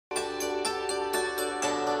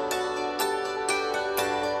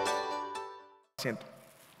asiento.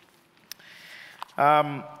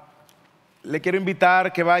 Le quiero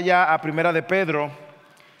invitar que vaya a Primera de Pedro.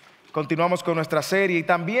 Continuamos con nuestra serie y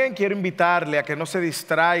también quiero invitarle a que no se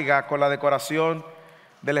distraiga con la decoración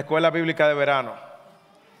de la escuela bíblica de verano.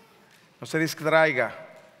 No se distraiga.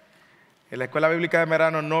 En la escuela bíblica de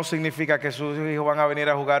verano no significa que sus hijos van a venir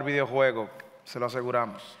a jugar videojuegos, se lo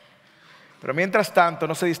aseguramos. Pero mientras tanto,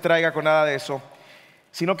 no se distraiga con nada de eso,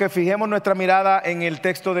 sino que fijemos nuestra mirada en el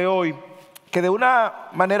texto de hoy, que de una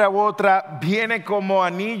manera u otra viene como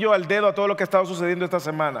anillo al dedo a todo lo que ha estado sucediendo esta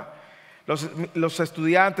semana. Los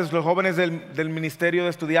estudiantes, los jóvenes del ministerio de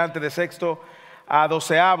estudiantes de sexto a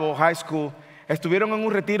 12avo, high school, estuvieron en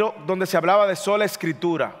un retiro donde se hablaba de sola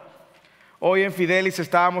escritura. Hoy en Fidelis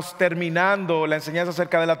estábamos terminando la enseñanza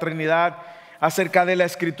acerca de la Trinidad, acerca de la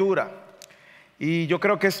escritura. Y yo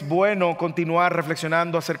creo que es bueno continuar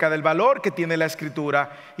reflexionando acerca del valor que tiene la escritura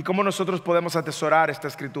y cómo nosotros podemos atesorar esta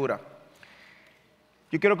escritura.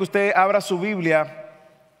 Yo quiero que usted abra su Biblia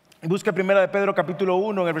y busque Primera de Pedro capítulo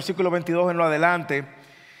 1 en el versículo 22 en lo adelante.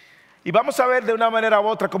 Y vamos a ver de una manera u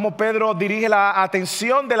otra cómo Pedro dirige la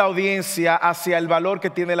atención de la audiencia hacia el valor que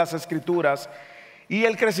tiene las escrituras y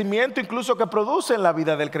el crecimiento incluso que produce en la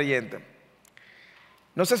vida del creyente.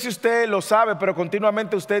 No sé si usted lo sabe, pero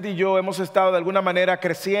continuamente usted y yo hemos estado de alguna manera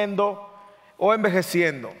creciendo o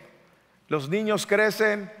envejeciendo. Los niños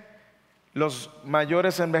crecen, los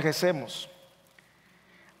mayores envejecemos.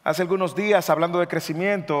 Hace algunos días, hablando de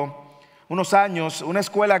crecimiento, unos años, una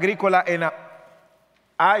escuela agrícola en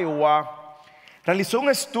Iowa realizó un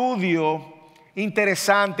estudio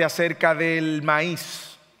interesante acerca del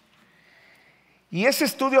maíz. Y ese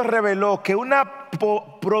estudio reveló que una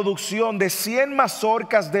producción de 100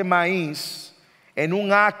 mazorcas de maíz en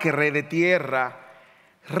un acre de tierra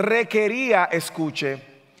requería, escuche,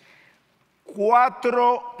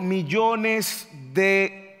 4 millones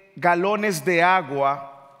de galones de agua,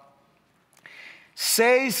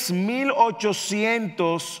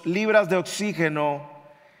 6,800 libras de oxígeno,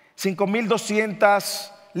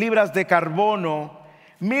 5,200 libras de carbono,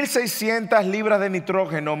 1,600 libras de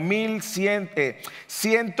nitrógeno,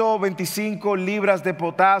 125 libras de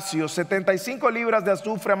potasio, 75 libras de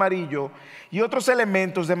azufre amarillo y otros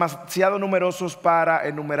elementos demasiado numerosos para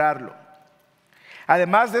enumerarlo.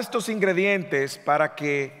 Además de estos ingredientes, para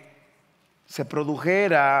que se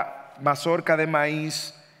produjera mazorca de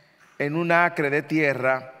maíz en un acre de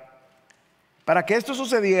tierra, para que esto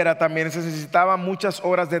sucediera también se necesitaban muchas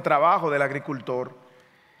horas de trabajo del agricultor.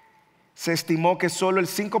 Se estimó que solo el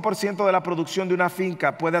 5% de la producción de una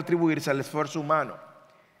finca puede atribuirse al esfuerzo humano.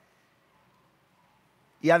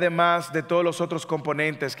 Y además de todos los otros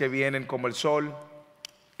componentes que vienen como el sol,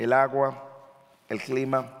 el agua, el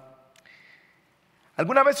clima.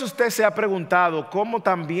 ¿Alguna vez usted se ha preguntado cómo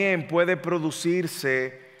también puede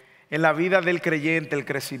producirse en la vida del creyente el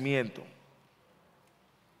crecimiento?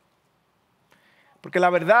 Porque la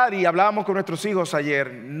verdad, y hablábamos con nuestros hijos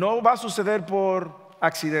ayer, no va a suceder por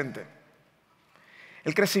accidente.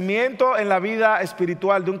 El crecimiento en la vida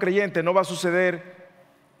espiritual de un creyente no va a suceder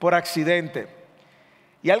por accidente.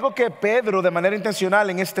 Y algo que Pedro de manera intencional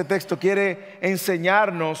en este texto quiere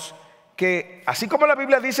enseñarnos, que así como la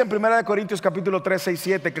Biblia dice en 1 Corintios capítulo 3, 6,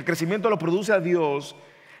 7 que el crecimiento lo produce a Dios,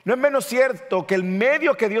 no es menos cierto que el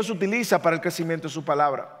medio que Dios utiliza para el crecimiento es su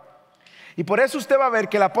palabra. Y por eso usted va a ver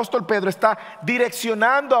que el apóstol Pedro está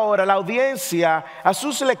direccionando ahora a la audiencia, a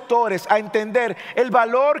sus lectores, a entender el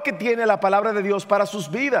valor que tiene la palabra de Dios para sus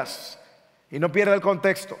vidas. Y no pierda el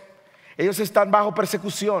contexto. Ellos están bajo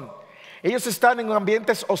persecución. Ellos están en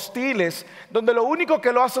ambientes hostiles donde lo único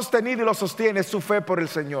que lo ha sostenido y lo sostiene es su fe por el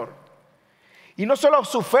Señor. Y no solo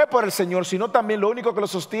su fe por el Señor, sino también lo único que lo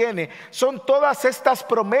sostiene son todas estas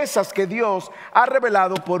promesas que Dios ha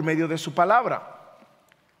revelado por medio de su palabra.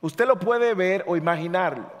 Usted lo puede ver o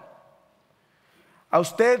imaginarlo. A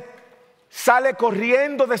usted sale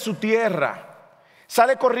corriendo de su tierra,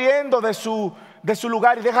 sale corriendo de su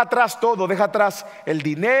lugar y deja atrás todo, deja atrás el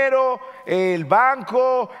dinero, el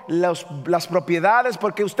banco, las propiedades,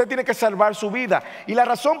 porque usted tiene que salvar su vida. Y la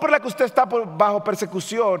razón por la que usted está bajo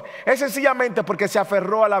persecución es sencillamente porque se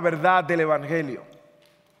aferró a la verdad del evangelio.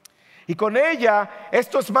 Y con ella,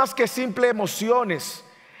 esto es más que simple emociones.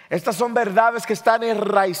 Estas son verdades que están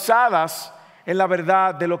enraizadas en la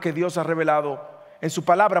verdad de lo que Dios ha revelado en su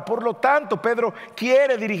palabra. Por lo tanto, Pedro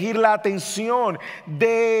quiere dirigir la atención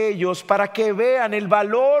de ellos para que vean el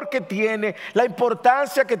valor que tiene, la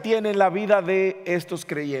importancia que tiene en la vida de estos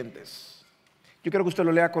creyentes. Yo quiero que usted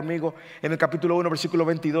lo lea conmigo en el capítulo 1, versículo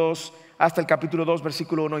 22, hasta el capítulo 2,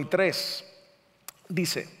 versículo 1 y 3.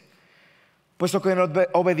 Dice: puesto que en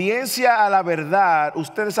obediencia a la verdad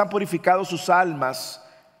ustedes han purificado sus almas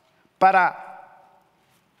para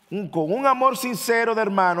con un amor sincero de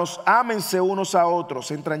hermanos, ámense unos a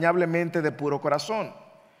otros entrañablemente de puro corazón.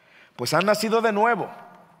 Pues han nacido de nuevo,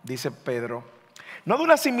 dice Pedro, no de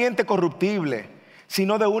una simiente corruptible,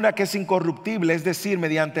 sino de una que es incorruptible, es decir,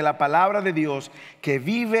 mediante la palabra de Dios que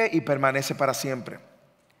vive y permanece para siempre.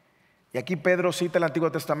 Y aquí Pedro cita el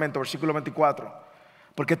Antiguo Testamento, versículo 24.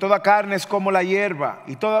 Porque toda carne es como la hierba,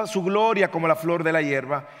 y toda su gloria como la flor de la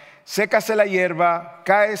hierba. Sécase la hierba,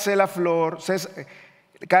 cáese la flor,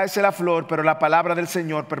 pero la palabra del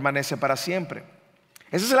Señor permanece para siempre.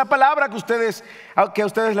 Esa es la palabra que a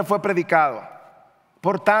ustedes les fue predicado.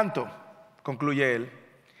 Por tanto, concluye él,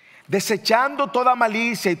 desechando toda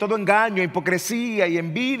malicia y todo engaño, hipocresía y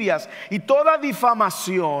envidias y toda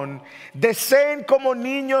difamación, deseen como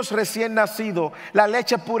niños recién nacidos la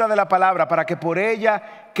leche pura de la palabra, para que por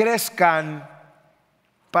ella crezcan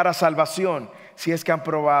para salvación, si es que han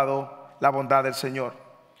probado la bondad del Señor.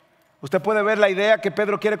 Usted puede ver la idea que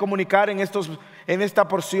Pedro quiere comunicar en esta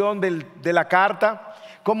porción de la carta.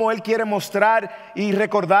 Cómo él quiere mostrar y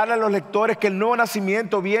recordarle a los lectores que el nuevo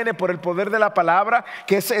nacimiento viene por el poder de la palabra,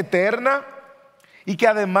 que es eterna y que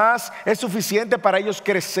además es suficiente para ellos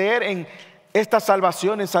crecer en esta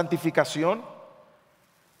salvación, en santificación.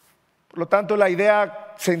 Por lo tanto, la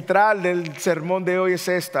idea central del sermón de hoy es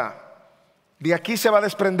esta. De aquí se va a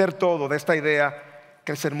desprender todo de esta idea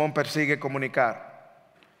que el sermón persigue comunicar.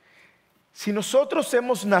 Si nosotros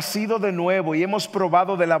hemos nacido de nuevo y hemos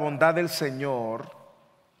probado de la bondad del Señor,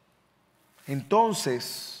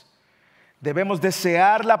 entonces debemos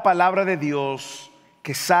desear la palabra de Dios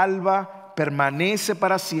que salva, permanece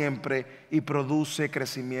para siempre y produce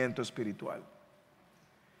crecimiento espiritual.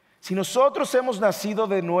 Si nosotros hemos nacido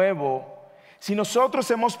de nuevo, si nosotros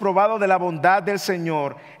hemos probado de la bondad del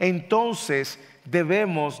Señor, entonces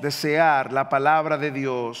debemos desear la palabra de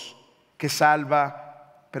Dios que salva,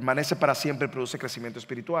 permanece para siempre y produce crecimiento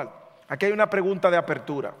espiritual. Aquí hay una pregunta de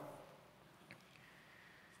apertura.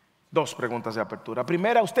 Dos preguntas de apertura.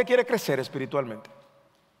 Primera, ¿usted quiere crecer espiritualmente?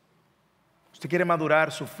 ¿Usted quiere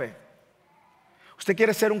madurar su fe? ¿Usted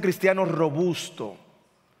quiere ser un cristiano robusto?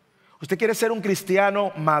 ¿Usted quiere ser un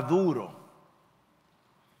cristiano maduro?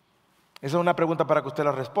 Esa es una pregunta para que usted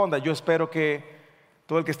la responda. Yo espero que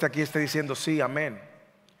todo el que esté aquí esté diciendo sí, amén.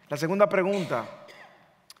 La segunda pregunta,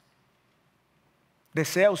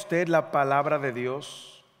 ¿desea usted la palabra de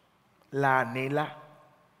Dios? ¿La anhela?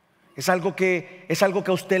 ¿Es algo que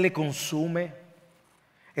a usted le consume?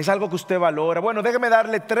 ¿Es algo que usted valora? Bueno, déjeme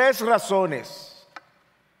darle tres razones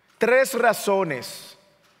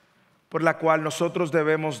por la cual nosotros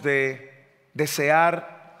debemos de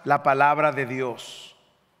desear la palabra de Dios.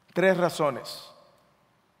 Tres razones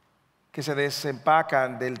que se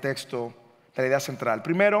desempacan del texto, de la idea central.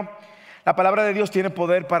 Primero, la palabra de Dios tiene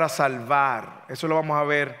poder para salvar. Eso lo vamos a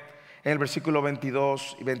ver en el versículo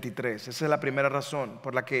 22 y 23. Esa es la primera razón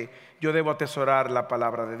por la que yo debo atesorar la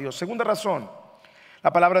palabra de Dios. Segunda razón,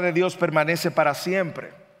 la palabra de Dios permanece para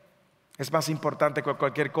siempre. Es más importante que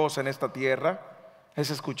cualquier cosa en esta tierra, es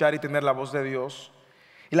escuchar y tener la voz de Dios.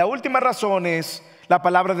 Y la última razón es, la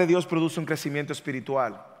palabra de Dios produce un crecimiento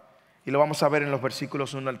espiritual. Y lo vamos a ver en los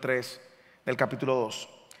versículos 1 al 3 del capítulo 2.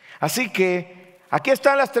 Así que aquí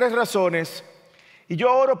están las tres razones. Y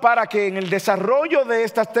yo oro para que en el desarrollo de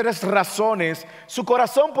estas tres razones su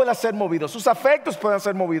corazón pueda ser movido, sus afectos puedan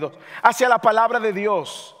ser movidos hacia la palabra de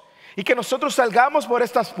Dios. Y que nosotros salgamos por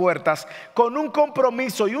estas puertas con un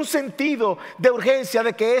compromiso y un sentido de urgencia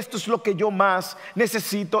de que esto es lo que yo más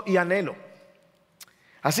necesito y anhelo.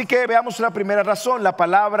 Así que veamos la primera razón. La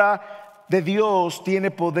palabra de Dios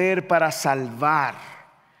tiene poder para salvar.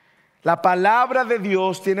 La palabra de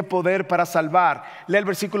Dios tiene poder para salvar. Lee el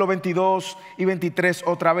versículo 22 y 23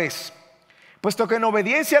 otra vez. Puesto que en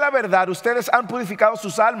obediencia a la verdad ustedes han purificado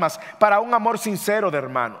sus almas para un amor sincero de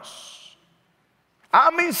hermanos.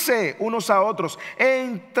 Ámense unos a otros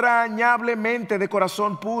entrañablemente de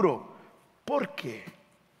corazón puro. ¿Por qué?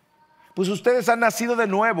 Pues ustedes han nacido de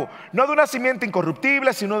nuevo, no de una simiente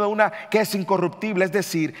incorruptible, sino de una que es incorruptible, es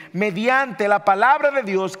decir, mediante la palabra de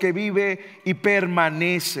Dios que vive y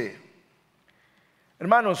permanece.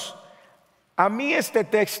 Hermanos, a mí este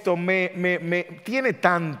texto tiene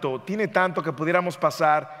tanto que pudiéramos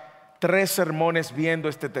pasar 3 sermones viendo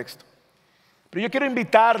este texto. Pero yo quiero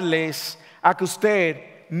invitarles a que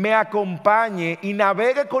usted me acompañe y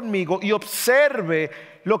navegue conmigo y observe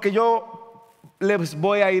lo que yo les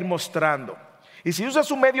voy a ir mostrando. Y si usa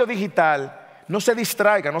su medio digital, no se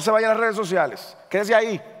distraiga, no se vaya a las redes sociales, quédese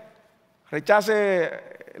ahí,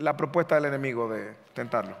 rechace la propuesta del enemigo de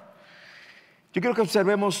tentarlo. Yo quiero que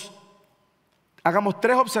hagamos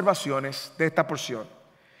 3 observaciones de esta porción.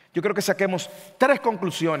 Yo quiero que saquemos 3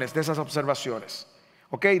 conclusiones de esas observaciones.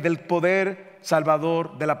 ¿ok? Del poder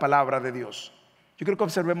salvador de la palabra de Dios. Yo quiero que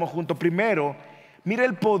observemos juntos. Primero, mire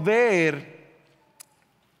el poder,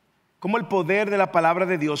 cómo el poder de la palabra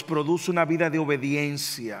de Dios produce una vida de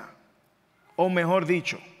obediencia. O mejor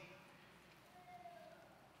dicho,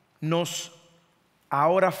 nos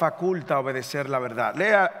ahora faculta obedecer la verdad.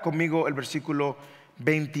 Lea conmigo el versículo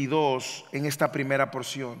 22 en esta primera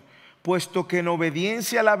porción. Puesto que en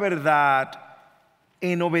obediencia a la verdad,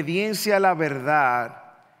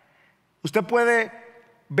 usted puede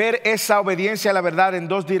ver esa obediencia a la verdad en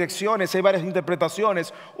dos direcciones. Hay varias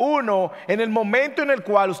interpretaciones. Uno, en el momento en el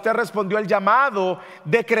cual usted respondió al llamado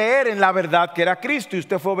de creer en la verdad que era Cristo y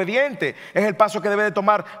usted fue obediente. Es el paso que debe de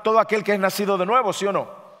tomar todo aquel que es nacido de nuevo, ¿sí o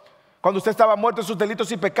no? Cuando usted estaba muerto en sus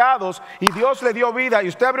delitos y pecados y Dios le dio vida y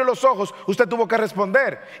usted abrió los ojos, usted tuvo que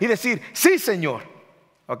responder y decir, sí, Señor.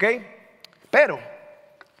 ¿Ok? Pero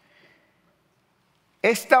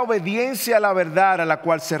esta obediencia a la verdad a la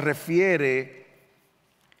cual se refiere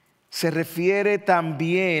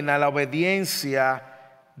también a la obediencia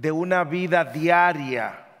de una vida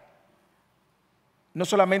diaria. No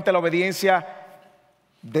solamente la obediencia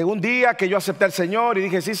de un día que yo acepté al Señor y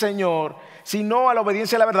dije sí, Señor, sino a la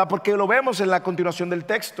obediencia a la verdad, porque lo vemos en la continuación del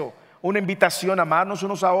texto. Una invitación a amarnos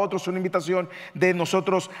unos a otros, una invitación de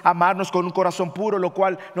nosotros amarnos con un corazón puro, lo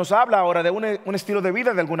cual nos habla ahora de un estilo de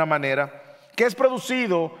vida de alguna manera, que es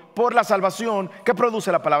producido por la salvación que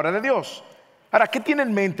produce la palabra de Dios. Ahora, ¿qué tiene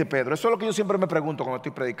en mente Pedro? Eso es lo que yo siempre me pregunto cuando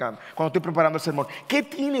estoy predicando, cuando estoy preparando el sermón. ¿Qué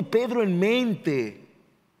tiene Pedro en mente?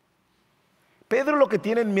 Pedro lo que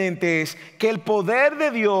tiene en mente es que el poder de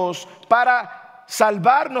Dios para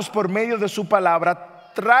salvarnos por medio de su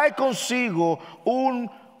palabra trae consigo un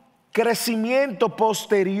crecimiento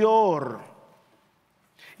posterior.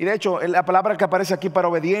 Y de hecho, la palabra que aparece aquí para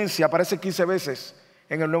obediencia aparece 15 veces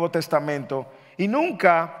en el Nuevo Testamento. Y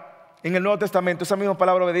nunca en el Nuevo Testamento esa misma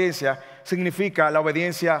palabra obediencia significa la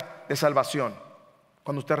obediencia de salvación,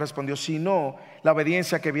 cuando usted respondió, sino la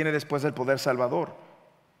obediencia que viene después del poder salvador.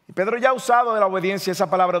 Y Pedro ya ha usado de la obediencia esa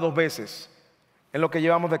palabra 2 veces en lo que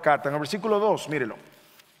llevamos de carta. En el versículo 2, mírelo.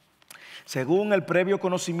 Según el previo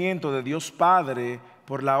conocimiento de Dios Padre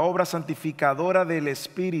por la obra santificadora del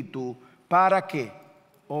Espíritu, ¿para qué?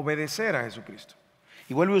 Obedecer a Jesucristo.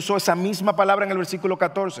 Y vuelve y usó esa misma palabra en el versículo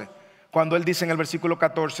 14, cuando él dice en el versículo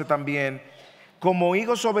 14 también, como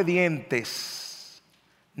hijos obedientes,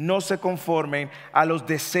 no se conformen a los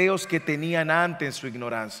deseos que tenían antes en su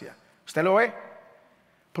ignorancia. ¿Usted lo ve?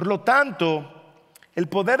 Por lo tanto, el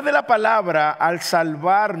poder de la palabra al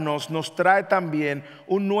salvarnos nos trae también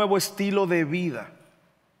un nuevo estilo de vida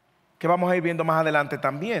que vamos a ir viendo más adelante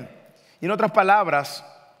también. Y en otras palabras,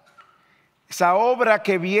 esa obra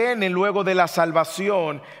que viene luego de la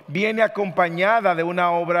salvación viene acompañada de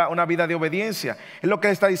una vida de obediencia. Es lo que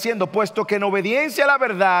está diciendo, puesto que en obediencia a la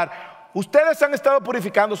verdad ustedes han estado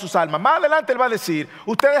purificando sus almas. Más adelante él va a decir,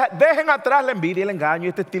 ustedes dejen atrás la envidia, el engaño y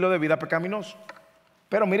este estilo de vida pecaminoso.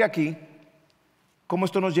 Pero mire aquí cómo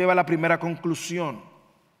esto nos lleva a la primera conclusión.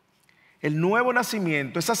 El nuevo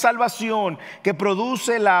nacimiento, esa salvación que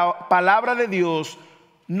produce la palabra de Dios,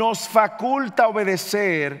 nos faculta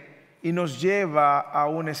obedecer y nos lleva a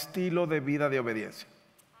un estilo de vida de obediencia.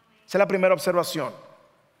 Esa es la primera observación.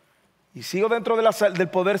 Y sigo dentro del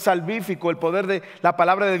poder salvífico, el poder de la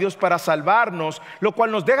palabra de Dios para salvarnos, lo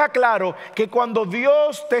cual nos deja claro que cuando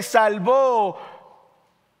Dios te salvó,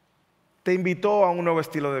 te invitó a un nuevo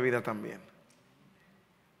estilo de vida también.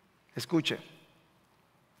 Escuche,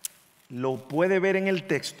 lo puede ver en el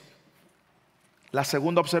texto. La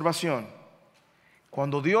segunda observación,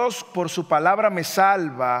 cuando Dios por su palabra me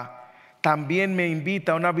salva, también me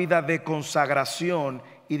invita a una vida de consagración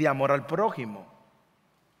y de amor al prójimo.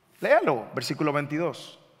 Léalo, versículo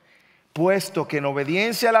 22. Puesto que en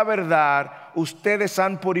obediencia a la verdad ustedes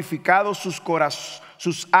han purificado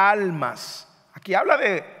sus almas. Aquí habla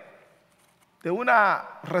de una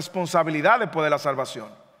responsabilidad después de la salvación.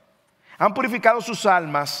 Han purificado sus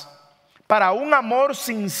almas para un amor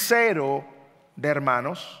sincero de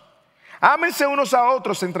hermanos. Ámense unos a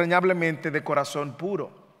otros entrañablemente de corazón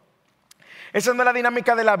puro. Esa no es la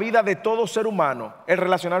dinámica de la vida de todo ser humano, el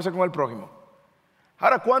relacionarse con el prójimo.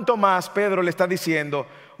 Ahora, ¿cuánto más Pedro le está diciendo?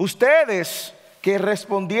 Ustedes que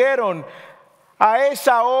respondieron a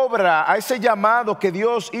esa obra, a ese llamado que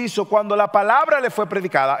Dios hizo cuando la palabra le fue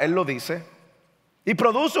predicada, Él lo dice, y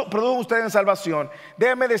produjo ustedes en salvación.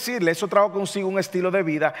 Déjenme decirle, eso trajo consigo un estilo de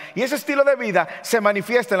vida, y ese estilo de vida se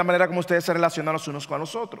manifiesta en la manera como ustedes se relacionan los unos con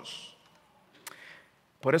los otros.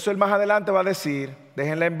 Por eso él más adelante va a decir,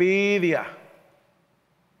 dejen la envidia.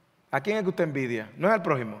 ¿A quién es que usted envidia? No es al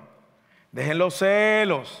prójimo. Dejen los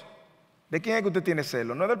celos. ¿De quién es que usted tiene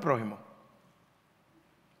celos? No es del prójimo.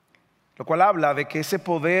 lo cual habla de que ese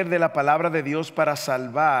poder de la palabra de Dios para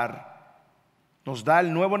salvar nos da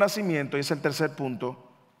el nuevo nacimiento, y es el tercer punto,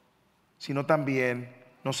 sino también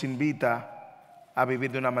nos invita a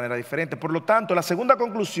vivir de una manera diferente. Por lo tanto, la segunda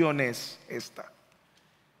conclusión es esta: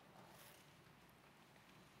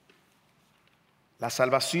 la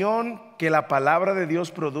salvación que la palabra de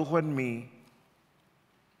Dios produjo en mí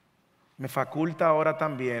me faculta ahora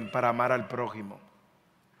también para amar al prójimo.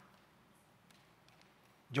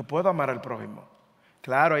 Yo puedo amar al prójimo.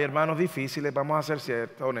 Claro, hay hermanos difíciles, vamos a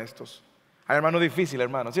ser honestos. Hay hermanos difíciles,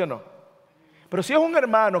 hermanos, ¿sí o no? Pero si es un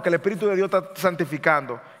hermano que el Espíritu de Dios está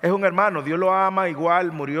santificando, es un hermano, Dios lo ama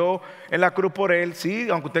igual, murió en la cruz por él, sí,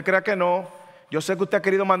 aunque usted crea que no. Yo sé que usted ha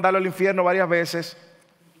querido mandarlo al infierno varias veces,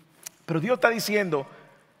 pero Dios está diciendo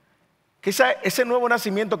que ese nuevo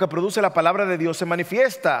nacimiento que produce la palabra de Dios se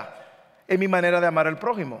manifiesta en mi manera de amar al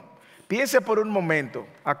prójimo. Piense por un momento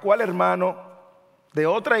a cuál hermano de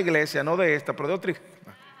otra iglesia, no de esta, pero de otra iglesia,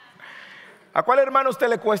 ¿a cuál hermano a usted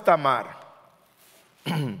le cuesta amar?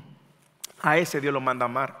 A ese Dios lo manda a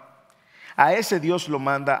amar. A ese Dios lo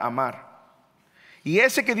manda a amar. Y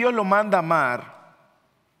ese que Dios lo manda a amar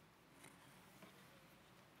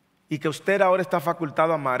y que usted ahora está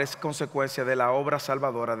facultado a amar es consecuencia de la obra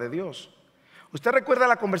salvadora de Dios. ¿Usted recuerda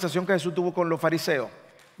la conversación que Jesús tuvo con los fariseos?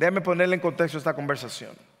 Déjame ponerle en contexto esta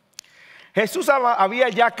conversación. Jesús había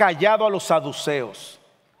ya callado a los saduceos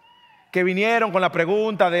que vinieron con la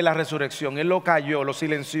pregunta de la resurrección. Él lo calló, lo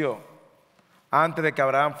silenció. Antes de que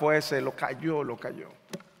Abraham fuese, lo calló.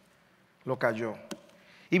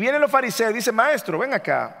 Y vienen los fariseos y dicen: maestro, ven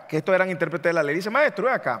acá, que estos eran intérpretes de la ley. Dice: maestro,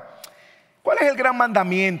 ven acá, ¿cuál es el gran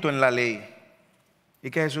mandamiento en la ley? ¿Y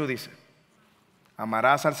qué Jesús dice?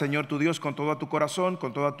 Amarás al Señor tu Dios con todo tu corazón,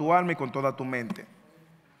 con toda tu alma y con toda tu mente.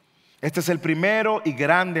 Este es el primero y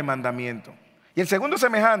grande mandamiento. Y el segundo es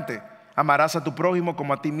semejante: amarás a tu prójimo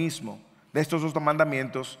como a ti mismo. De estos dos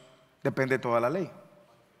mandamientos depende toda la ley.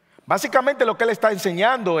 Básicamente lo que él está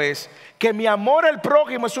enseñando es que mi amor al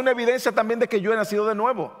prójimo es una evidencia también de que yo he nacido de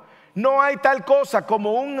nuevo. No hay tal cosa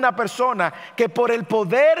como una persona que por el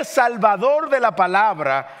poder salvador de la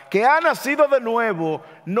palabra, que ha nacido de nuevo,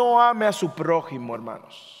 no ame a su prójimo,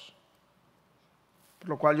 hermanos. Por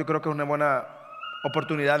lo cual yo creo que es una buena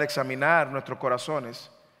oportunidad de examinar nuestros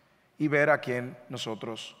corazones y ver a quién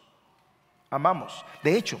nosotros amamos.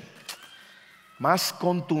 De hecho, más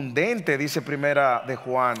contundente, dice primera de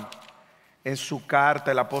Juan, en su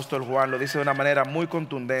carta el apóstol Juan lo dice de una manera muy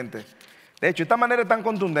contundente. De hecho, esta manera es tan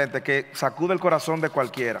contundente que sacude el corazón de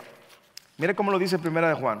cualquiera. Mire cómo lo dice primera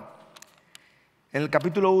de Juan. En el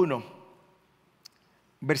capítulo 1,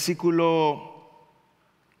 versículo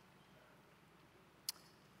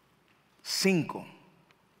 5.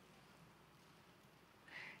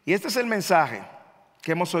 Y este es el mensaje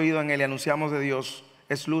que hemos oído en él y anunciamos de Dios: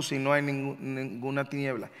 es luz y no hay ninguna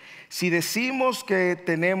tiniebla. Si decimos que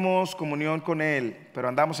tenemos comunión con él, pero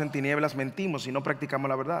andamos en tinieblas, mentimos y no practicamos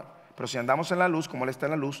la verdad. Pero si andamos en la luz, como él está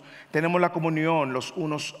en la luz, tenemos la comunión los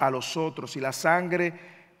unos a los otros, y la sangre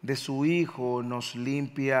de su Hijo nos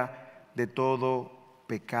limpia de todo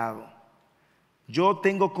pecado. Yo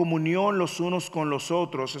tengo comunión los unos con los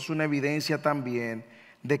otros, es una evidencia también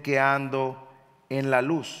de que ando en la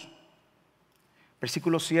luz.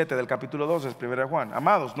 Versículo 7 del capítulo 2 de 1 de Juan.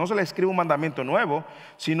 Amados, no se les escribe un mandamiento nuevo,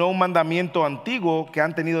 sino un mandamiento antiguo que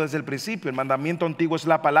han tenido desde el principio. El mandamiento antiguo es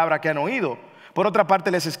la palabra que han oído. Por otra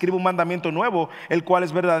parte, les escribo un mandamiento nuevo, el cual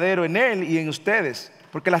es verdadero en él y en ustedes,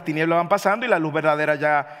 porque las tinieblas van pasando y la luz verdadera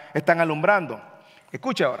ya están alumbrando.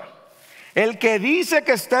 Escucha ahora. El que dice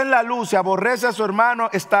que está en la luz y aborrece a su hermano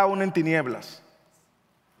está aún en tinieblas.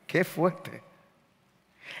 Qué fuerte.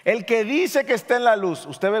 El que dice que está en la luz,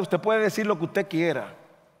 usted puede decir lo que usted quiera,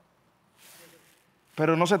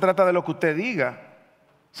 pero no se trata de lo que usted diga,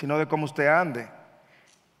 sino de cómo usted ande.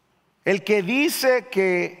 El que dice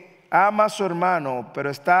que ama a su hermano, pero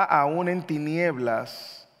está aún en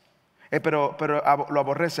tinieblas, pero lo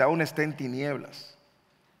aborrece, aún está en tinieblas.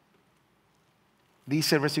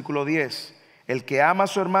 Dice el versículo 10: el que ama a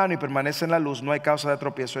su hermano y permanece en la luz, no hay causa de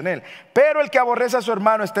tropiezo en él. Pero el que aborrece a su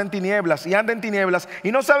hermano está en tinieblas y anda en tinieblas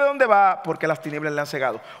y no sabe dónde va, porque las tinieblas le han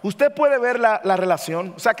cegado. Usted puede ver la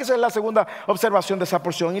relación. O sea, que esa es la segunda observación de esa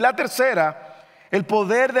porción. Y la tercera, el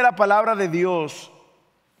poder de la palabra de Dios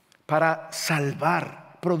para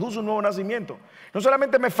salvar produce un nuevo nacimiento. No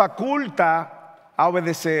solamente me faculta a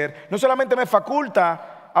obedecer, no solamente me faculta,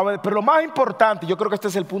 pero lo más importante, yo creo que este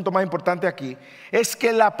es el punto más importante aquí, es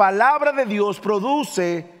que la palabra de Dios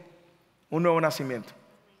produce un nuevo nacimiento.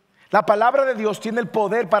 La palabra de Dios tiene el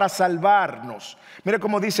poder para salvarnos. Mire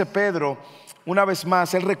cómo dice Pedro una vez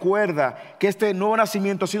más, él recuerda que este nuevo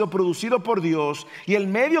nacimiento ha sido producido por Dios y el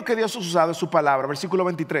medio que Dios ha usado es su palabra. Versículo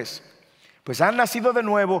 23. Pues han nacido de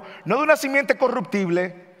nuevo, no de una simiente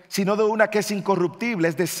corruptible, sino de una que es incorruptible,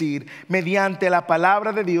 es decir, mediante la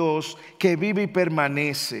palabra de Dios que vive y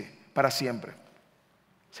permanece para siempre.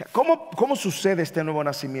 O sea, ¿cómo sucede este nuevo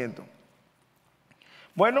nacimiento?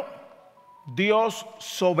 Bueno, Dios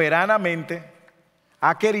soberanamente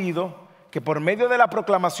ha querido que por medio de la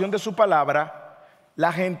proclamación de su palabra,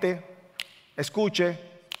 la gente escuche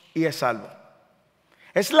y es salvo.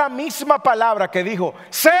 Es la misma palabra que dijo,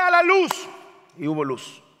 sea la luz, y hubo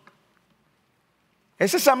luz.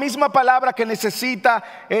 Es esa misma palabra que necesita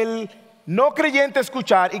el no creyente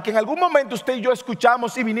escuchar y que en algún momento usted y yo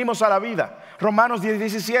escuchamos y vinimos a la vida. Romanos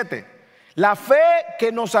 10:17. La fe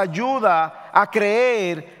que nos ayuda a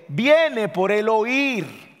creer viene por el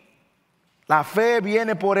oír. La fe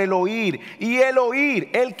viene por el oír, y el oír,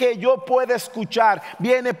 el que yo pueda escuchar,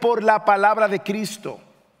 viene por la palabra de Cristo.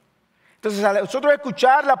 Entonces, al nosotros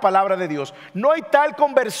escuchar la palabra de Dios, no hay tal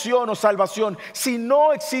conversión o salvación si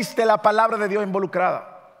no existe la palabra de Dios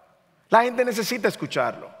involucrada. La gente necesita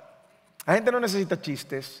escucharlo. La gente no necesita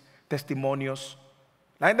chistes, testimonios.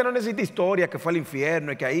 La gente no necesita historia que fue al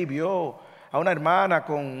infierno y que ahí vio a una hermana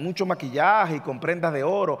con mucho maquillaje y con prendas de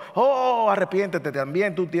oro. Oh, arrepiéntete,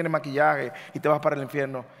 también tú tienes maquillaje y te vas para el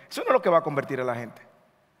infierno. Eso no es lo que va a convertir a la gente.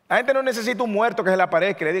 La gente no necesita un muerto que se le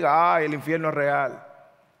aparezca y le diga, ay, el infierno es real.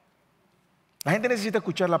 La gente necesita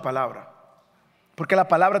escuchar la palabra, porque la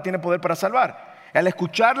palabra tiene poder para salvar. Al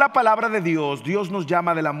escuchar la palabra de Dios, Dios nos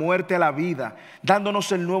llama de la muerte a la vida,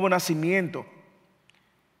 dándonos el nuevo nacimiento.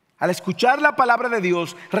 Al escuchar la palabra de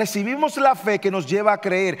Dios, recibimos la fe que nos lleva a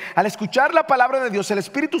creer. Al escuchar la palabra de Dios, el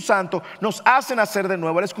Espíritu Santo nos hace nacer de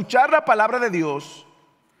nuevo. Al escuchar la palabra de Dios,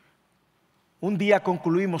 un día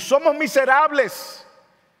concluimos, somos miserables.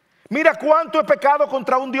 Mira cuánto he pecado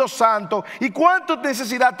contra un Dios santo y cuánta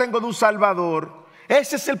necesidad tengo de un Salvador.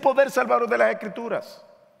 Ese es el poder salvador de las Escrituras.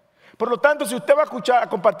 Por lo tanto, si usted va a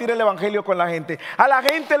compartir el Evangelio con la gente, a la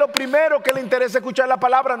gente lo primero que le interesa es escuchar la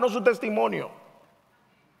palabra, no su testimonio.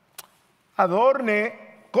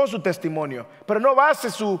 Adorne con su testimonio, pero no base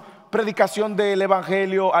su predicación del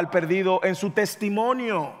Evangelio al perdido en su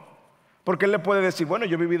testimonio, porque él le puede decir, bueno,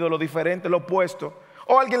 yo he vivido lo diferente, lo opuesto.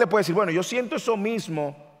 O alguien le puede decir, bueno, yo siento eso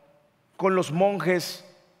mismo con los monjes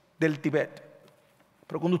del Tibet.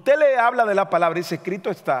 Pero cuando usted le habla de la palabra, dice, escrito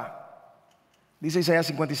está, dice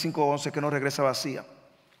Isaías 55:11, que no regresa vacía.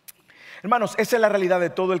 Hermanos, esa es la realidad de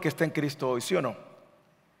todo el que está en Cristo hoy, ¿sí o no?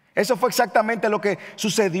 Eso fue exactamente lo que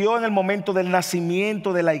sucedió en el momento del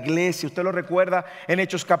nacimiento de la iglesia. Usted lo recuerda en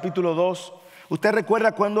Hechos capítulo 2. Usted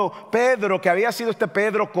recuerda cuando Pedro, que había sido este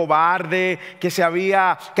Pedro cobarde, que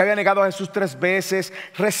había negado a Jesús 3 veces,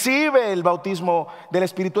 recibe el bautismo del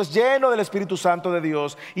Espíritu, es lleno del Espíritu Santo de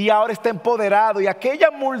Dios y ahora está empoderado. Y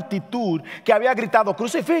aquella multitud que había gritado,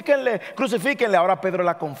 crucifíquenle, crucifíquenle, ahora Pedro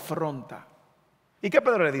la confronta. ¿Y qué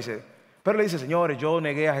Pedro le dice? Pedro le dice, señores, yo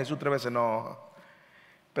negué a Jesús 3 veces, no.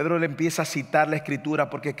 Pedro le empieza a citar la Escritura,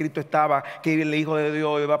 porque escrito estaba que el Hijo de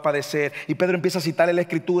Dios iba a padecer. Y Pedro empieza a citarle la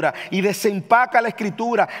Escritura y desempaca la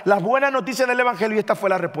Escritura, las buenas noticias del Evangelio, y esta fue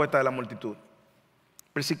la respuesta de la multitud.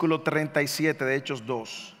 Versículo 37 de Hechos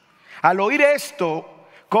 2. Al oír esto,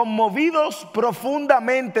 conmovidos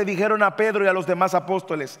profundamente, dijeron a Pedro y a los demás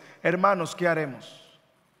apóstoles, hermanos, ¿qué haremos?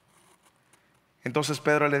 Entonces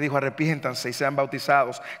Pedro le dijo, arrepiéntanse y sean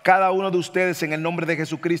bautizados cada uno de ustedes en el nombre de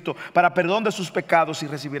Jesucristo para perdón de sus pecados y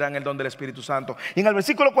recibirán el don del Espíritu Santo. Y en el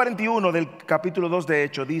versículo 41 del capítulo 2 de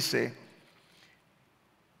Hechos dice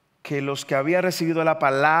que los que habían recibido la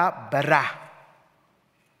palabra,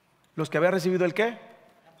 los que habían recibido ¿el qué?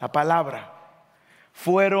 La palabra,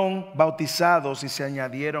 fueron bautizados y se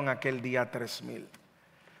añadieron aquel día 3,000.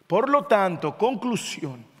 Por lo tanto,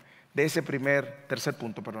 conclusión de ese tercer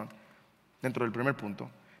punto, dentro del primer punto,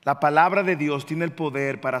 la palabra de Dios tiene el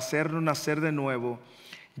poder para hacernos nacer de nuevo,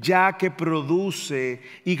 ya que produce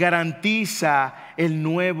y garantiza el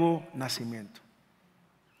nuevo nacimiento.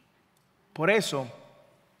 Por eso,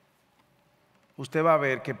 usted va a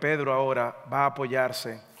ver que Pedro ahora va a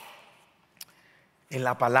apoyarse en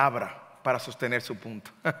la palabra para sostener su punto.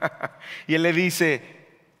 Y él le dice,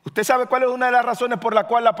 ¿usted sabe cuál es una de las razones por la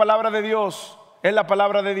cual la palabra de Dios es la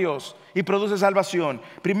palabra de Dios y produce salvación?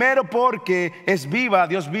 Primero, porque es viva,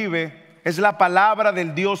 Dios vive, es la palabra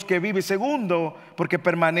del Dios que vive. Segundo, porque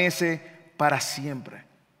permanece para siempre.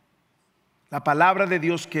 La palabra de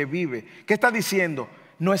Dios que vive. ¿Qué está diciendo?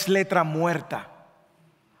 No es letra muerta.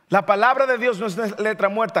 La palabra de Dios no es letra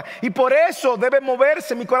muerta. Y por eso debe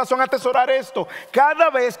moverse mi corazón a atesorar esto. Cada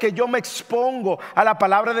vez que yo me expongo a la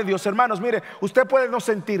palabra de Dios, hermanos, mire, usted puede no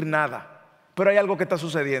sentir nada. pero hay algo que está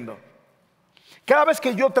sucediendo. Cada vez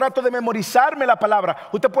que yo trato de memorizarme la palabra,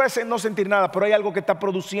 usted puede no sentir nada, pero hay algo que está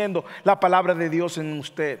produciendo la palabra de Dios en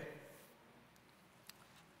usted.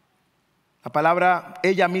 La palabra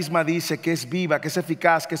ella misma dice que es viva, que es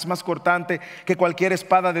eficaz, que es más cortante que cualquier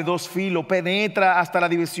espada de dos filos. Penetra hasta la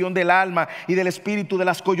división del alma y del espíritu, de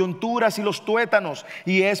las coyunturas y los tuétanos,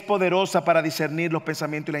 y es poderosa para discernir los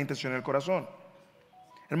pensamientos y las intenciones del corazón.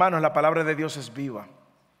 Hermanos, la palabra de Dios es viva.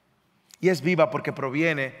 Y es viva porque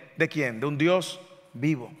proviene ¿de quién? De un Dios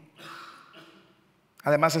vivo.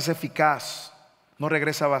 Además es eficaz, no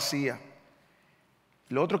regresa vacía.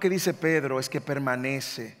 Lo otro que dice Pedro es que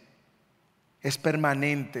permanece. Es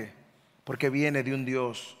permanente porque viene de un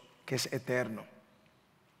Dios que es eterno.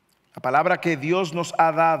 La palabra que Dios nos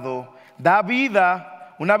ha dado da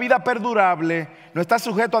vida, una vida perdurable, no está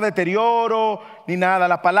sujeto a deterioro ni nada.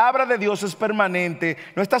 La palabra de Dios es permanente,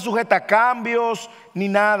 no está sujeta a cambios ni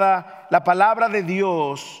nada. La palabra de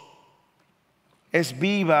Dios es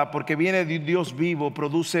viva porque viene de un Dios vivo,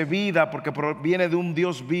 produce vida porque proviene de un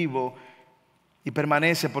Dios vivo y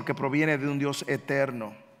permanece porque proviene de un Dios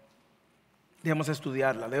eterno. Debemos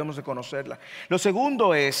estudiarla, debemos de conocerla. Lo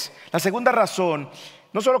segundo es, la segunda razón,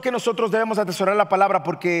 no solo que nosotros debemos atesorar la palabra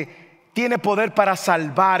porque tiene poder para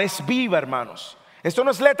salvar, es viva, hermanos. Esto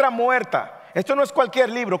no es letra muerta, esto no es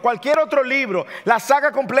cualquier libro, cualquier otro libro. La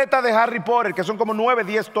saga completa de Harry Potter, que son como 9,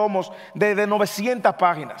 10 tomos de 900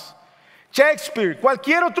 páginas. Shakespeare,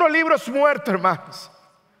 cualquier otro libro es muerto, hermanos.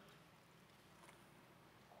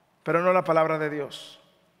 Pero no la palabra de Dios.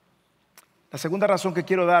 La segunda razón que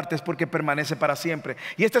quiero darte es porque permanece para siempre.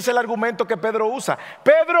 Y este es el argumento que Pedro usa.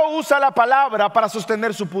 Pedro usa la palabra para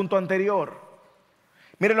sostener su punto anterior.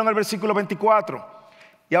 Mírenlo en el versículo 24.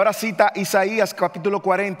 Y ahora cita Isaías capítulo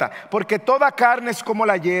 40. Porque toda carne es como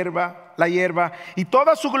la hierba, y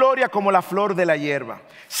toda su gloria como la flor de la hierba.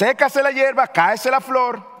 Sécase la hierba, cáese la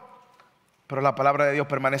flor, pero la palabra de Dios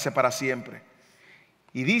permanece para siempre.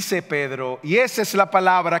 Y dice Pedro, y esa es la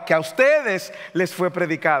palabra que a ustedes les fue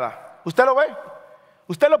predicada. ¿Usted lo ve?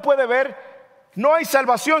 ¿Usted lo puede ver? No hay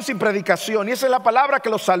salvación sin predicación. Y esa es la palabra que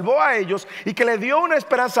los salvó a ellos y que le dio una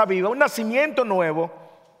esperanza viva, un nacimiento nuevo,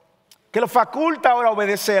 que los faculta ahora a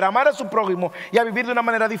obedecer, a amar a su prójimo y a vivir de una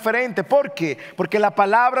manera diferente. ¿Por qué? Porque la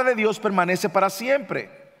palabra de Dios permanece para siempre.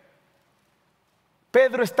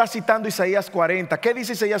 Pedro está citando Isaías 40. ¿Qué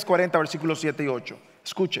dice Isaías 40, versículos 7 y 8?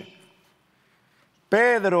 Escuche.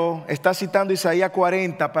 Pedro está citando Isaías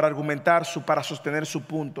 40 para argumentar, para sostener su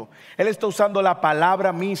punto. Él está usando la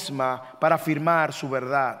palabra misma para afirmar su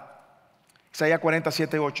verdad. Isaías 40,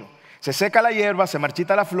 7, 8. Se seca la hierba, se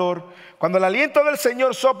marchita la flor, cuando el aliento del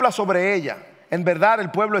Señor sopla sobre ella. En verdad el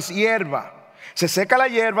pueblo es hierba. Se seca la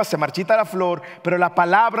hierba, se marchita la flor, pero la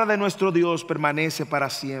palabra de nuestro Dios permanece para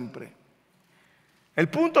siempre. El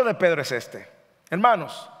punto de Pedro es este.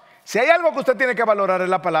 Hermanos, si hay algo que usted tiene que valorar es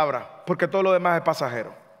la palabra, porque todo lo demás es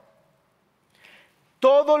pasajero.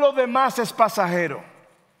 Todo lo demás es pasajero.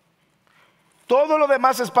 Todo lo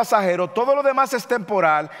demás es pasajero, todo lo demás es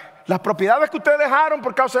temporal. Las propiedades que ustedes dejaron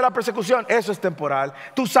por causa de la persecución, eso es temporal.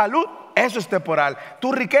 Tu salud, eso es temporal.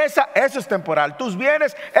 Tu riqueza, eso es temporal. Tus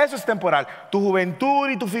bienes, eso es temporal. Tu juventud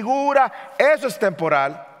y tu figura, eso es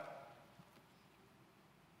temporal.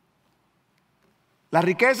 La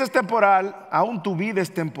riqueza es temporal, aún tu vida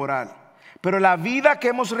es temporal. Pero la vida que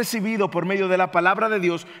hemos recibido por medio de la palabra de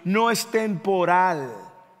Dios no es temporal,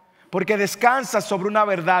 porque descansa sobre una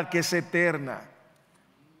verdad que es eterna.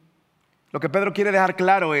 Lo que Pedro quiere dejar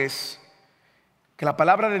claro es que la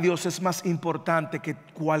palabra de Dios es más importante que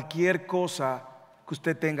cualquier cosa que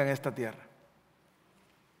usted tenga en esta tierra.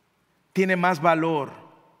 Tiene más valor,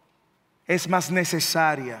 es más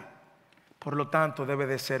necesaria, por lo tanto debe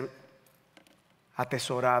de ser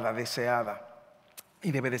atesorada, deseada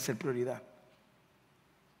y debe de ser prioridad.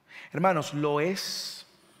 Hermanos, lo es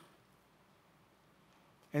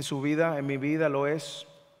en su vida, en mi vida lo es.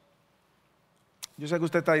 Yo sé que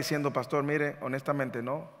usted está diciendo, pastor, mire, honestamente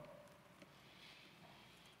no.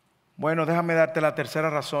 Bueno, déjame darte la tercera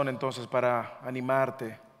razón entonces para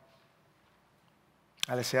animarte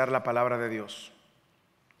a desear la palabra de Dios.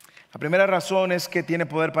 La primera razón es que tiene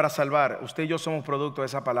poder para salvar. Usted y yo somos producto de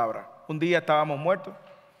esa palabra. Un día estábamos muertos,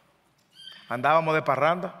 andábamos de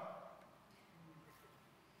parranda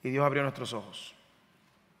y Dios abrió nuestros ojos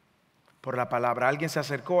por la palabra. Alguien se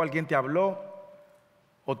acercó, alguien te habló,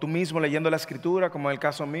 o tú mismo leyendo la escritura, como en el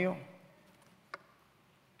caso mío,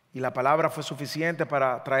 y la palabra fue suficiente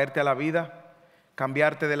para traerte a la vida,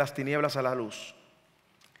 cambiarte de las tinieblas a la luz.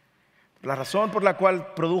 La razón por la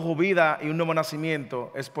cual produjo vida y un nuevo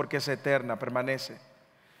nacimiento es porque es eterna, permanece.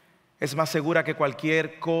 Es más segura que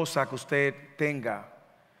cualquier cosa que usted tenga.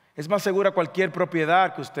 Es más segura cualquier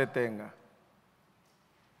propiedad que usted tenga.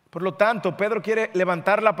 Por lo tanto, Pedro quiere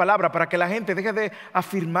levantar la palabra para que la gente deje de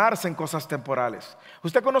afirmarse en cosas temporales.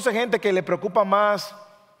 Usted conoce gente que le preocupa más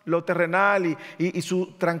lo terrenal y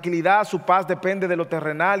su tranquilidad, su paz depende de lo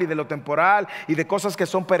terrenal y de lo temporal y de cosas que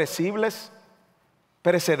son perecibles,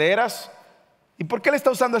 perecederas. ¿Y por qué él está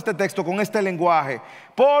usando este texto con este lenguaje?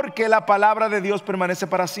 Porque la palabra de Dios permanece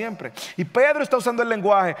para siempre. Y Pedro está usando el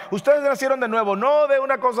lenguaje. Ustedes nacieron de nuevo, no de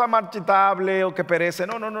una cosa marchitable o que perece.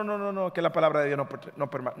 No, que la palabra de Dios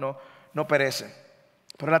no perece.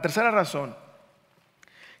 Pero la tercera razón,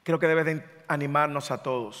 creo que debe de animarnos a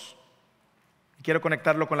todos. Quiero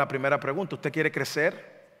conectarlo con la primera pregunta. ¿Usted quiere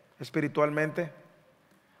crecer espiritualmente?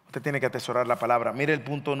 Usted tiene que atesorar la palabra. Mire el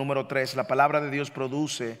punto número 3. La palabra de Dios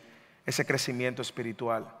produce ese crecimiento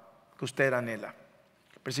espiritual que usted anhela.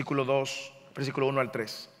 Versículo 2, versículo 1 al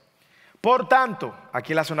 3. Por tanto,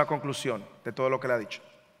 aquí él hace una conclusión de todo lo que le ha dicho.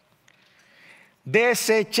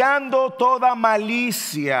 Desechando toda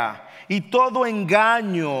malicia y todo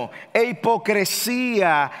engaño e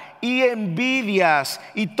hipocresía y envidias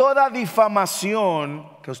y toda difamación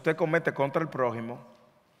que usted comete contra el prójimo,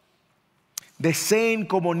 deseen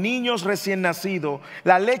como niños recién nacidos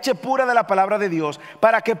la leche pura de la palabra de Dios,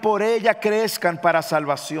 para que por ella crezcan para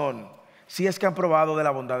salvación, si es que han probado de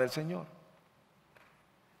la bondad del Señor.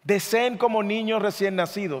 Deseen como niños recién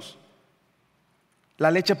nacidos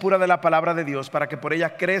la leche pura de la palabra de Dios, para que por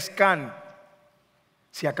ella crezcan,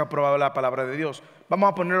 si han probado la palabra de Dios.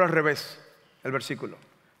 Vamos a ponerlo al revés, el versículo.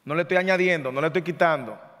 No le estoy añadiendo, no le estoy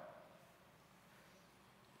quitando.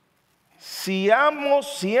 Si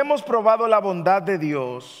hemos probado la bondad de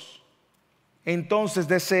Dios, entonces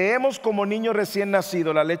deseemos como niños recién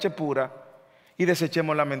nacidos la leche pura y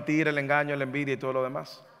desechemos la mentira, el engaño, la envidia y todo lo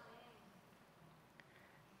demás.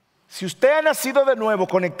 Si usted ha nacido de nuevo,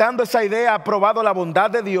 conectando esa idea, ha probado la bondad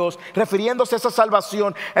de Dios, refiriéndose a esa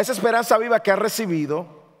salvación, a esa esperanza viva que ha recibido.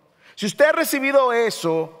 Si usted ha recibido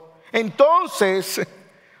eso, entonces,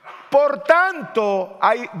 por tanto,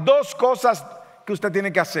 hay dos cosas que usted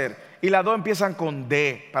tiene que hacer. Y las dos empiezan con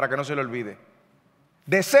D, para que no se le olvide.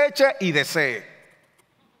 Deseche y desee.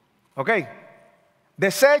 ¿Ok?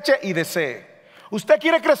 Deseche y desee. Usted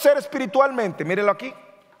quiere crecer espiritualmente, mírelo aquí.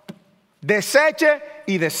 Deseche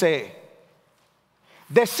y desee.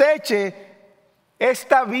 Deseche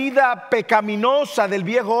esta vida pecaminosa del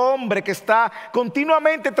viejo hombre que está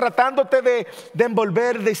continuamente tratándote de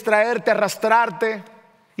envolver, de distraerte, arrastrarte.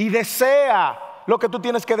 Y desea lo que tú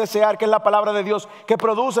tienes que desear, que es la palabra de Dios, que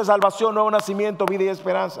produce salvación, nuevo nacimiento, vida y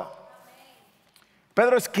esperanza.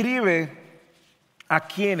 Pedro escribe a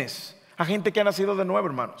quienes, a gente que ha nacido de nuevo,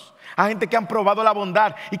 hermanos, a gente que han probado la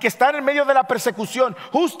bondad y que están en medio de la persecución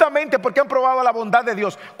justamente porque han probado la bondad de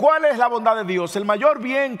Dios. ¿Cuál es la bondad de Dios? El mayor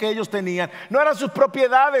bien que ellos tenían no eran sus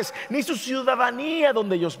propiedades ni su ciudadanía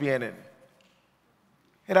donde ellos vienen,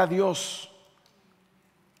 era Dios.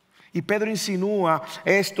 Y Pedro insinúa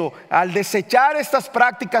esto: al desechar estas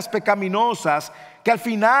prácticas pecaminosas que al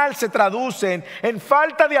final se traducen en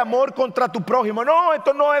falta de amor contra tu prójimo. No,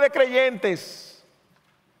 esto no es de creyentes.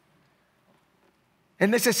 Es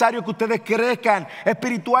necesario que ustedes crezcan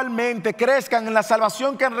espiritualmente, crezcan en la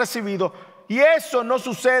salvación que han recibido. Y eso no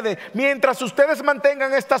sucede mientras ustedes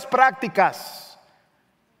mantengan estas prácticas.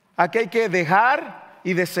 Aquí hay que dejar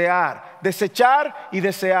y desear, desechar y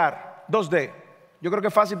desear. 2D. Yo creo que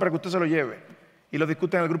es fácil para que usted se lo lleve y lo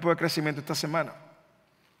discuten en el grupo de crecimiento esta semana.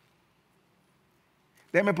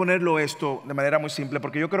 Déjeme ponerlo esto de manera muy simple,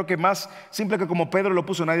 porque yo creo que más simple que como Pedro lo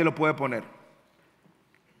puso, nadie lo puede poner.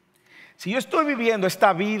 Si yo estoy viviendo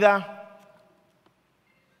esta vida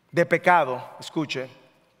de pecado, escuche,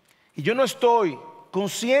 y yo no estoy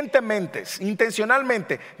conscientemente,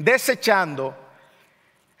 intencionalmente desechando,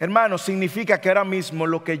 hermano, significa que ahora mismo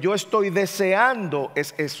lo que yo estoy deseando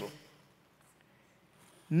es eso.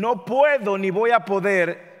 No puedo ni voy a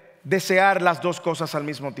poder desear las dos cosas al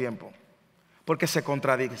mismo tiempo, porque se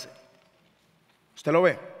contradicen. ¿Usted lo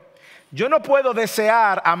ve? Yo no puedo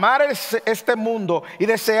desear amar este mundo y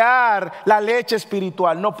desear la leche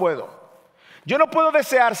espiritual. No puedo. Yo no puedo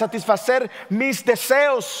desear satisfacer mis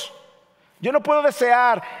deseos. Yo no puedo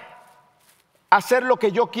desear hacer lo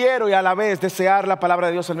que yo quiero y a la vez desear la palabra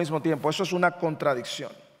de Dios al mismo tiempo. Eso es una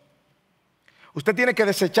contradicción. Usted tiene que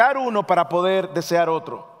desechar uno para poder desear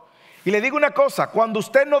otro. Y le digo una cosa: cuando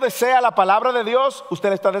usted no desea la palabra de Dios, usted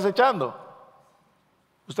la está desechando.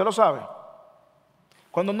 Usted lo sabe.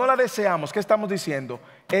 Cuando no la deseamos, ¿qué estamos diciendo?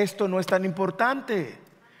 Esto no es tan importante.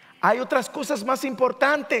 Hay otras cosas más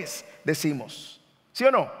importantes, decimos. ¿Sí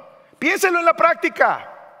o no? Piénselo en la práctica.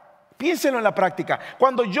 Piénsenlo en la práctica.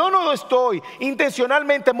 Cuando yo no estoy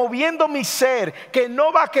intencionalmente moviendo mi ser, que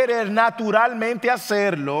no va a querer naturalmente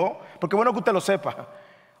hacerlo, porque bueno que usted lo sepa.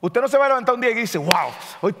 Usted no se va a levantar un día y dice, wow,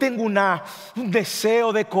 hoy tengo un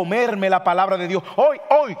deseo de comerme la palabra de Dios.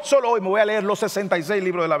 Solo hoy me voy a leer los 66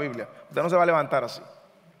 libros de la Biblia. Usted no se va a levantar así.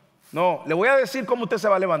 No, le voy a decir cómo usted se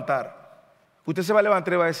va a levantar. Usted se va a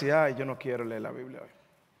levantar y va a decir, ay, yo no quiero leer la Biblia hoy.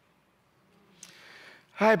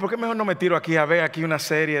 Ay, ¿por qué mejor no me tiro aquí a ver aquí una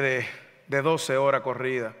serie de 12 horas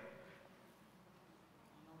corrida?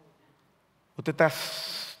 Usted está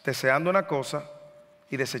deseando una cosa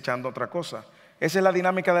y desechando otra cosa. Esa es la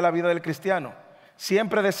dinámica de la vida del cristiano.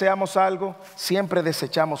 Siempre deseamos algo, siempre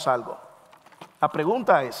desechamos algo. La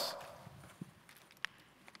pregunta es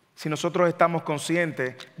si nosotros estamos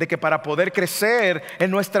conscientes de que para poder crecer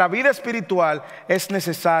en nuestra vida espiritual es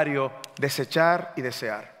necesario desechar y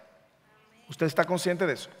desear. ¿Usted está consciente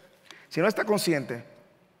de eso? Si no está consciente,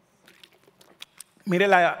 mire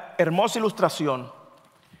la hermosa ilustración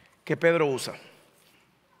que Pedro usa.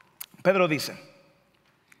 Pedro dice,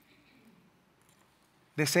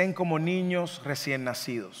 deseen como niños recién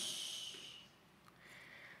nacidos.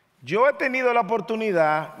 Yo he tenido la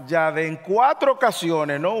oportunidad ya de en 4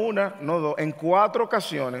 ocasiones, no una, no 2, en 4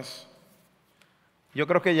 ocasiones, yo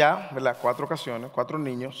creo que ya, ¿verdad? 4 ocasiones, 4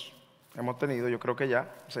 niños hemos tenido, yo creo que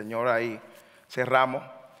ya, Señor, ahí cerramos.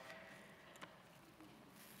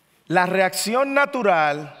 La reacción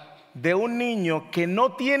natural de un niño que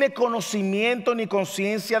no tiene conocimiento ni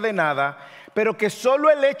conciencia de nada, pero que solo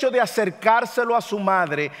el hecho de acercárselo a su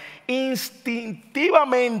madre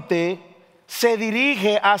instintivamente se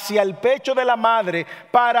dirige hacia el pecho de la madre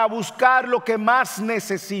para buscar lo que más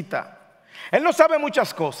necesita. Él no sabe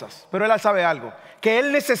muchas cosas, pero él sabe algo, que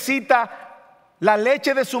él necesita la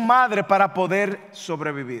leche de su madre para poder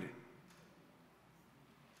sobrevivir.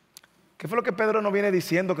 ¿Qué fue lo que Pedro nos viene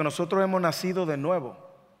diciendo? Que nosotros hemos nacido de nuevo.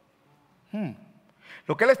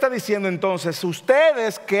 Lo que él está diciendo entonces,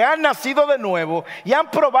 ustedes que han nacido de nuevo y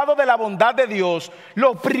han probado de la bondad de Dios,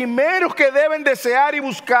 lo primero que deben desear y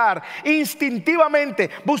buscar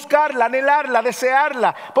instintivamente, buscarla, anhelarla,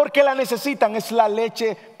 desearla, porque la necesitan, es la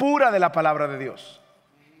leche pura de la palabra de Dios.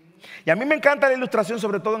 Y a mí me encanta la ilustración,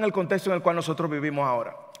 sobre todo en el contexto en el cual nosotros vivimos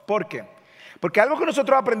ahora. ¿Por qué? Porque algo que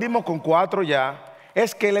nosotros aprendimos con 4 ya,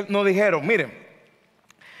 es que nos dijeron, miren,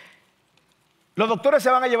 los doctores se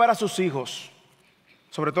van a llevar a sus hijos,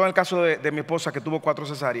 sobre todo en el caso de mi esposa que tuvo 4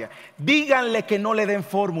 cesáreas, díganle que no le den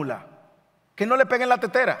fórmula, que no le peguen la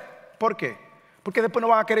tetera. ¿Por qué? Porque después no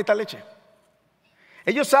van a querer esta leche.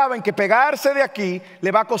 Ellos saben que pegarse de aquí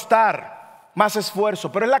le va a costar más esfuerzo,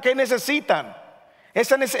 pero es la que necesitan.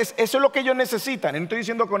 Eso es lo que ellos necesitan. Y no estoy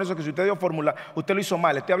diciendo con eso que si usted dio fórmula, usted lo hizo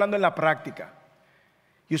mal. Estoy hablando en la práctica.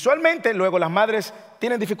 Y usualmente luego las madres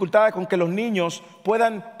tienen dificultades con que los niños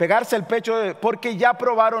puedan pegarse el pecho porque ya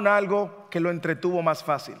probaron algo que lo entretuvo más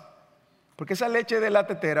fácil. Porque esa leche de la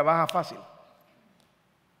tetera baja fácil.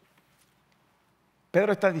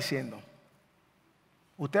 Pedro está diciendo,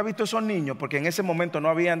 usted ha visto esos niños, porque en ese momento no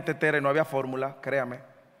había tetera y no había fórmula, créame.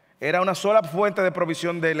 Era una sola fuente de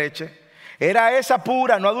provisión de leche. Era esa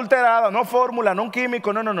pura, no adulterada, no fórmula, no un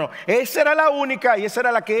químico, no. Esa era la única y esa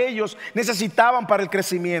era la que ellos necesitaban para el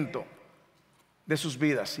crecimiento de sus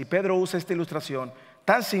vidas. Y Pedro usa esta ilustración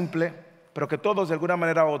tan simple, pero que todos de alguna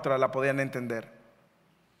manera u otra la podían entender.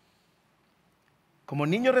 Como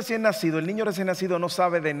niño recién nacido, el niño recién nacido no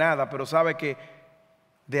sabe de nada, pero sabe que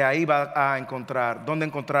de ahí va a encontrar, dónde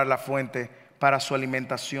encontrar la fuente para su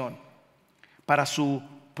alimentación, para su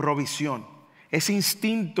provisión. Ese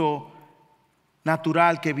instinto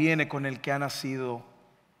natural que viene con el que ha nacido,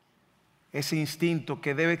 ese instinto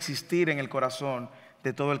que debe existir en el corazón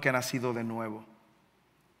de todo el que ha nacido de nuevo.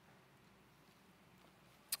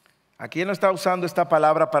 Aquí él no está usando esta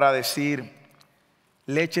palabra para decir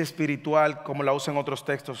leche espiritual como la usa en otros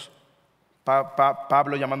textos.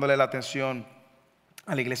 Pablo llamándole la atención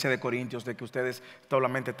a la iglesia de Corintios de que ustedes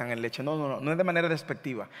solamente están en leche. No es de manera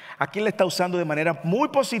despectiva. Aquí le está usando de manera muy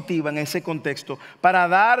positiva en ese contexto para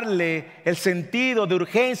darle el sentido de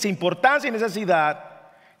urgencia, importancia y necesidad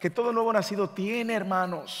que todo nuevo nacido tiene,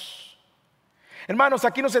 hermanos. Hermanos,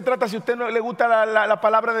 aquí no se trata si a usted no le gusta la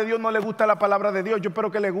palabra de Dios, no le gusta la palabra de Dios. Yo espero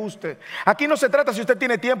que le guste. Aquí no se trata si usted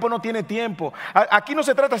tiene tiempo o no tiene tiempo. Aquí no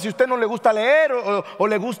se trata si a usted no le gusta leer o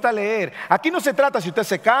le gusta leer. Aquí no se trata si usted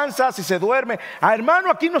se cansa, si se duerme. Hermano,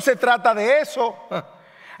 aquí no se trata de eso.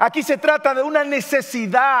 Aquí se trata de una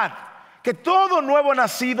necesidad que todo nuevo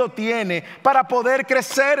nacido tiene para poder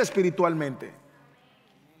crecer espiritualmente.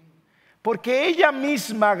 Porque ella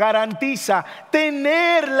misma garantiza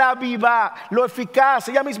tener la vida, lo eficaz.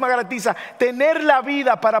 Ella misma garantiza tener la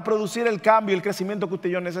vida para producir el cambio y el crecimiento que usted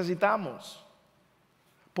y yo necesitamos.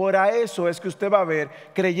 Por eso es que usted va a ver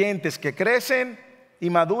creyentes que crecen y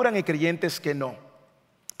maduran y creyentes que no.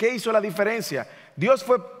 ¿Qué hizo la diferencia? ¿Dios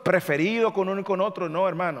fue preferido con uno y con otro? No,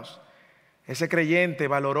 hermanos. Ese creyente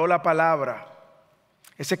valoró la palabra.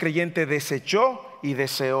 Ese creyente desechó y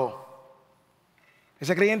deseó.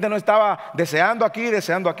 Ese creyente no estaba deseando aquí,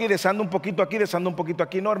 deseando un poquito aquí, deseando un poquito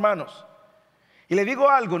aquí. No, hermanos. Y le digo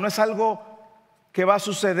algo, no es algo que va a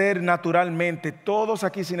suceder naturalmente. Todos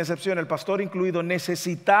aquí sin excepción, el pastor incluido,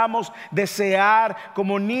 necesitamos desear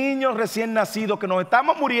como niños recién nacidos, que nos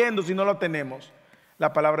estamos muriendo si no lo tenemos,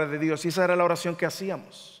 la palabra de Dios. Y esa era la oración que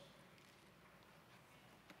hacíamos.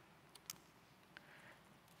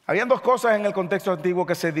 Habían dos cosas en el contexto antiguo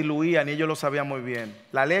que se diluían y ellos lo sabían muy bien: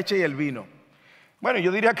 la leche y el vino. Bueno,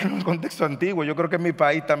 yo diría que en un contexto antiguo, yo creo que en mi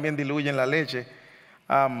país también diluyen la leche.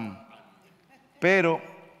 Pero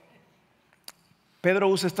Pedro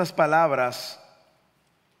usa estas palabras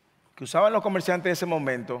que usaban los comerciantes de ese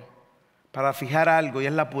momento para fijar algo, y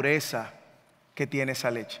es la pureza que tiene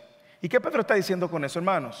esa leche. ¿Y qué Pedro está diciendo con eso,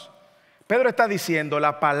 hermanos? Pedro está diciendo: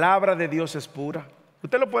 la palabra de Dios es pura.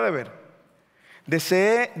 Usted lo puede ver.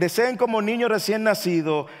 Deseen como niños recién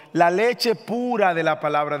nacidos la leche pura de la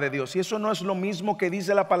palabra de Dios. Y eso no es lo mismo que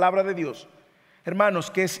dice la palabra de Dios, hermanos,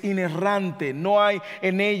 que es inerrante. No hay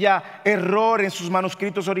en ella error en sus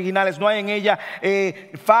manuscritos originales. No hay en ella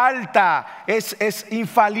falta. Es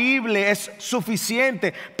infalible, es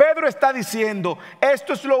suficiente. Pedro está diciendo: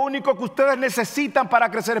 esto es lo único que ustedes necesitan para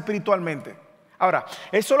crecer espiritualmente. Ahora,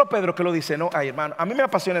 es solo Pedro que lo dice, ¿no? Ay, hermano, a mí me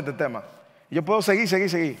apasiona este tema. Yo puedo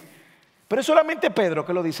seguir. Pero es solamente Pedro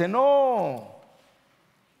que lo dice. No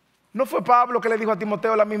fue Pablo que le dijo a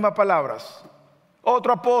Timoteo las mismas palabras.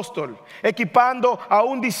 Otro apóstol, equipando a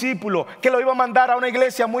un discípulo que lo iba a mandar a una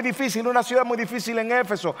iglesia muy difícil, una ciudad muy difícil en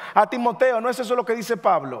Éfeso, a Timoteo. No es eso lo que dice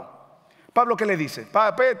Pablo. Pablo, ¿qué le dice?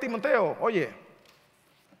 Timoteo, oye,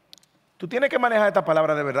 tú tienes que manejar esta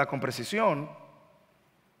palabra de verdad con precisión.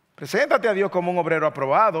 Preséntate a Dios como un obrero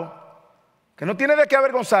aprobado, que no tiene de qué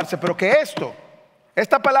avergonzarse, pero que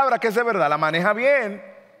esta palabra que es de verdad, la maneja bien.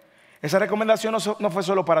 Esa recomendación no fue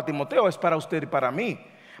solo para Timoteo, es para usted y para mí.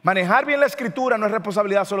 Manejar bien la escritura no es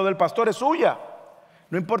responsabilidad solo del pastor, es suya.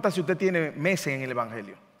 No importa si usted tiene meses en el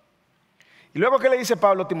evangelio. Y luego, ¿qué le dice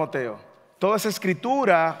Pablo a Timoteo? Toda esa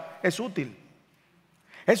escritura es útil.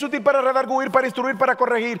 Es útil para redarguir, para instruir, para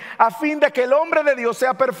corregir, a fin de que el hombre de Dios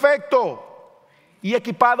sea perfecto y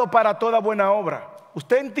equipado para toda buena obra.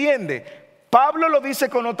 ¿Usted entiende? Pablo lo dice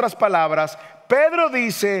con otras palabras. Pedro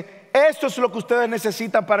dice: esto es lo que ustedes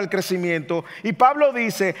necesitan para el crecimiento. Y Pablo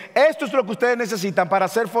dice: esto es lo que ustedes necesitan para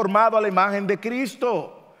ser formados a la imagen de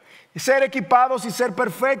Cristo, ser equipados y ser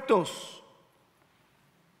perfectos.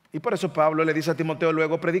 Y por eso Pablo le dice a Timoteo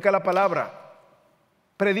luego: predica la palabra.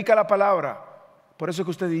 Por eso es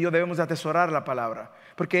que usted y yo debemos de atesorar la palabra,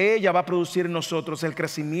 porque ella va a producir en nosotros el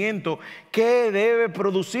crecimiento que debe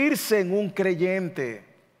producirse en un creyente.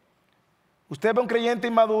 Usted ve un creyente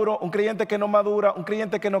inmaduro, un creyente que no madura, un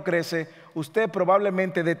creyente que no crece. Usted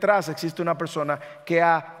probablemente detrás existe una persona que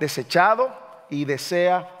ha desechado y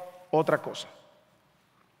desea otra cosa.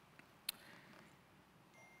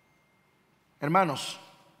 Hermanos,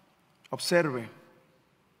 observe.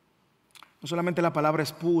 No solamente la palabra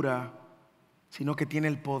es pura, sino que tiene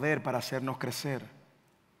el poder para hacernos crecer.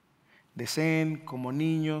 Deseen como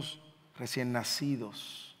niños recién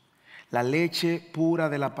nacidos la leche pura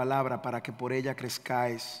de la palabra, para que por ella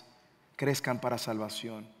crezcan para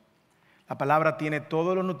salvación. La palabra tiene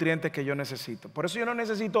todos los nutrientes que yo necesito. Por eso yo no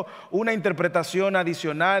necesito una interpretación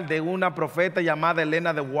adicional de una profeta llamada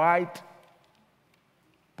Elena de White.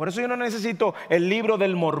 Por eso yo no necesito el libro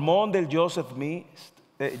del Mormón del Joseph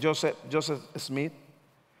Smith.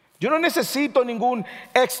 Yo no necesito ningún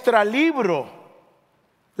extra libro.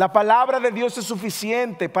 La palabra de Dios es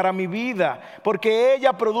suficiente para mi vida, porque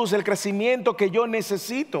ella produce el crecimiento que yo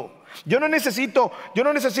necesito. Yo no necesito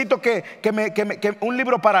que un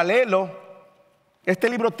libro paralelo. Este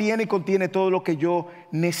libro tiene y contiene todo lo que yo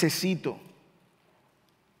necesito.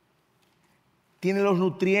 Tiene los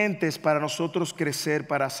nutrientes para nosotros crecer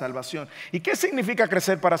para salvación. ¿Y qué significa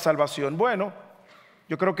crecer para salvación? Bueno,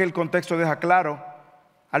 yo creo que el contexto deja claro.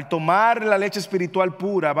 Al tomar la leche espiritual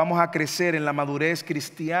pura, vamos a crecer en la madurez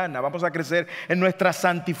cristiana, vamos a crecer en nuestra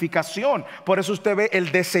santificación. Por eso usted ve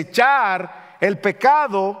el desechar el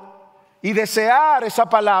pecado y desear esa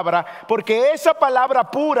palabra, porque esa palabra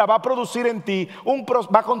pura va a producir en ti,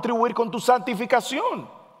 va a contribuir con tu santificación.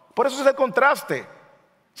 Por eso es el contraste.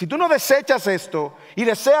 Si tú no desechas esto y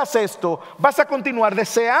deseas esto, vas a continuar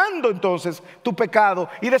deseando entonces tu pecado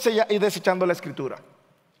y desechando la Escritura.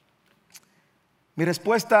 Mi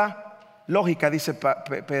respuesta lógica, dice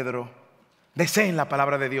Pedro, deseen la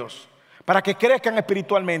palabra de Dios para que crezcan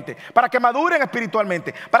espiritualmente, para que maduren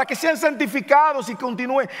espiritualmente, para que sean santificados y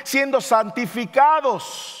continúen siendo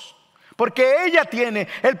santificados. Porque ella tiene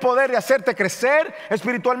el poder de hacerte crecer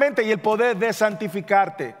espiritualmente y el poder de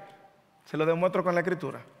santificarte. Se lo demuestro con la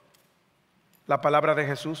Escritura. La palabra de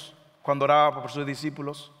Jesús cuando oraba por sus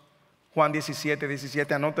discípulos. Juan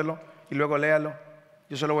 17, anótelo y luego léalo.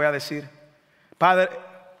 Yo se lo voy a decir.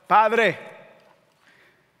 Padre,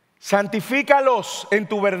 santifícalos en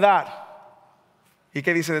tu verdad. ¿Y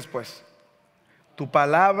qué dice después? Tu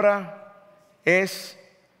palabra es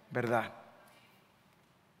verdad.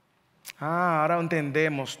 Ahora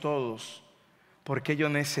entendemos todos por qué yo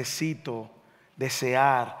necesito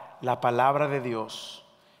desear la palabra de Dios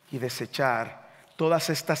y desechar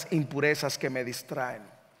todas estas impurezas que me distraen.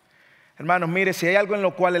 Hermanos, mire, si hay algo en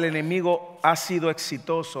lo cual el enemigo ha sido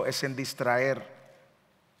exitoso es en distraer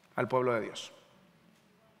al pueblo de Dios.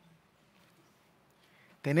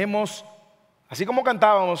 Tenemos, así como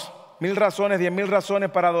cantábamos, 1000 razones, 10,000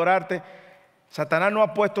 razones para adorarte. Satanás nos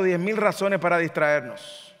ha puesto 10,000 razones para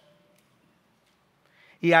distraernos.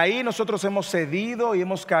 Y ahí nosotros hemos cedido y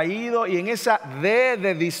hemos caído, y en esa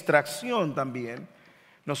de distracción también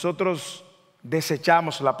nosotros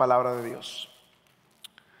desechamos la palabra de Dios.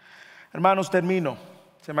 Hermanos, termino,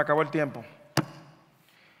 se me acabó el tiempo.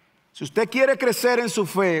 Si usted quiere crecer en su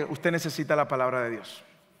fe, usted necesita la palabra de Dios.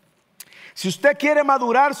 Si usted quiere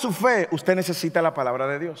madurar su fe, usted necesita la palabra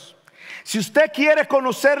de Dios. Si usted quiere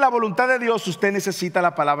conocer la voluntad de Dios, usted necesita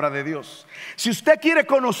la palabra de Dios. Si usted quiere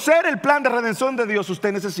conocer el plan de redención de Dios,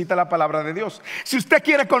 usted necesita la palabra de Dios. Si usted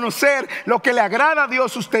quiere conocer lo que le agrada a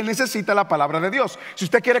Dios, usted necesita la palabra de Dios. Si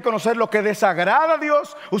usted quiere conocer lo que desagrada a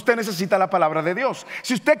Dios, usted necesita la palabra de Dios.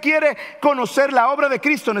 Si usted quiere conocer la obra de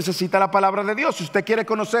Cristo, necesita la palabra de Dios. Si usted quiere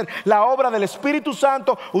conocer la obra del Espíritu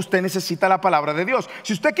Santo, usted necesita la palabra de Dios.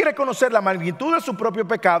 Si usted quiere conocer la magnitud de su propio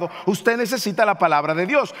pecado, usted necesita la palabra de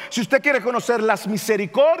Dios. Si usted quiere conocer las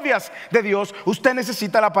misericordias de Dios, usted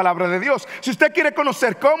necesita la palabra de Dios. Si usted quiere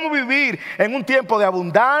conocer cómo vivir en un tiempo de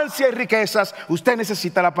abundancia y riquezas, usted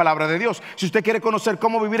necesita la palabra de Dios. Si usted quiere conocer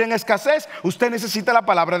cómo vivir en escasez, usted necesita la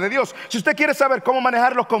palabra de Dios. Si usted quiere saber cómo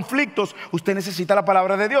manejar los conflictos, usted necesita la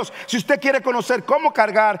palabra de Dios. Si usted quiere conocer cómo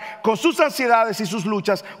cargar con sus ansiedades y sus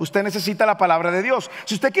luchas, usted necesita la palabra de Dios.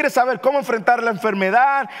 Si usted quiere saber cómo enfrentar la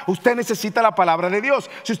enfermedad, usted necesita la palabra de Dios.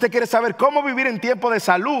 Si usted quiere saber cómo vivir en tiempo de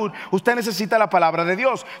salud, usted necesita la palabra de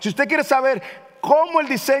Dios. Si usted quiere saber cómo el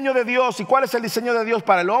diseño de Dios y cuál es el diseño de Dios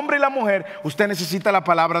para el hombre y la mujer, usted necesita la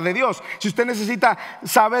palabra de Dios. Si usted necesita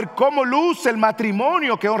saber cómo luce el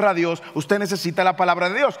matrimonio que honra a Dios, usted necesita la palabra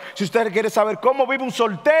de Dios. Si usted quiere saber cómo vive un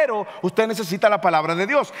soltero, usted necesita la palabra de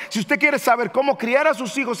Dios. Si usted quiere saber cómo criar a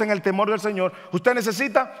sus hijos en el temor del Señor, usted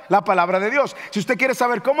necesita la palabra de Dios. Si usted quiere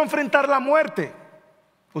saber cómo enfrentar la muerte,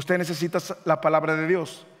 usted necesita la palabra de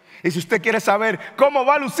Dios. Y si usted quiere saber cómo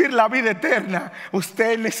va a lucir la vida eterna,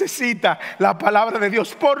 usted necesita la palabra de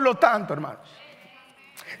Dios. Por lo tanto, hermanos,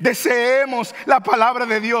 deseemos la palabra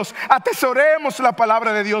de Dios, atesoremos la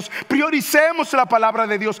palabra de Dios, prioricemos la palabra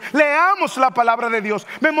de Dios, leamos la palabra de Dios,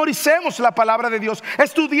 memoricemos la palabra de Dios,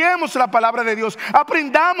 estudiemos la palabra de Dios,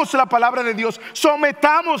 aprendamos la palabra de Dios,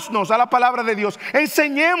 sometámonos a la palabra de Dios,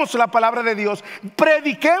 enseñemos la palabra de Dios,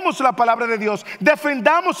 prediquemos la palabra de Dios,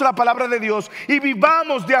 defendamos la palabra de Dios y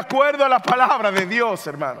vivamos de acuerdo a la palabra de Dios,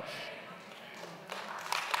 hermanos.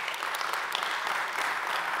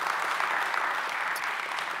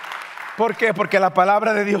 ¿Por qué? Porque la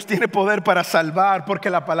palabra de Dios tiene poder para salvar,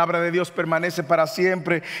 porque la palabra de Dios permanece para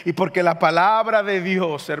siempre y porque la palabra de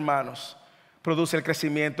Dios, hermanos, produce el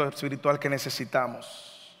crecimiento espiritual que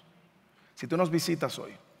necesitamos. Si tú nos visitas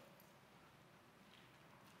hoy,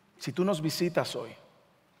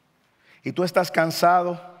 y tú estás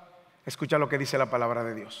cansado, escucha lo que dice la palabra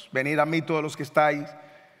de Dios. Venid a mí todos los que estáis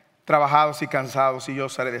trabajados y cansados, y yo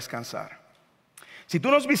os haré descansar. Si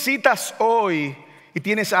tú nos visitas hoy y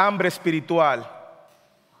tienes hambre espiritual,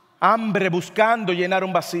 hambre buscando llenar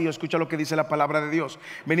un vacío, escucha lo que dice la palabra de Dios.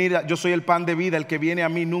 Venid, yo soy el pan de vida, el que viene a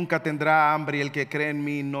mí nunca tendrá hambre, y el que cree en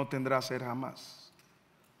mí no tendrá sed jamás.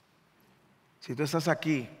 Si tú estás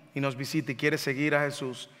aquí y nos visitas y quieres seguir a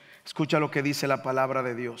Jesús, escucha lo que dice la palabra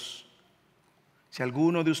de Dios. Si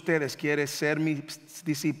alguno de ustedes quiere ser mi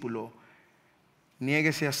discípulo,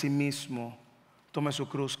 niéguese a sí mismo, tome su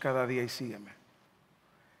cruz cada día y sígueme.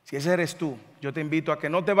 Si ese eres tú, yo te invito a que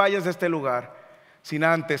no te vayas de este lugar sin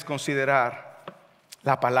antes considerar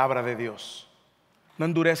la palabra de Dios. No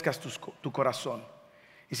endurezcas tu corazón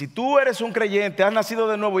Y si tú eres un creyente, has nacido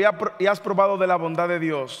de nuevo y has probado de la bondad de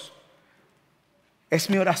Dios, es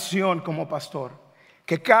mi oración como pastor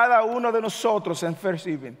que cada uno de nosotros en First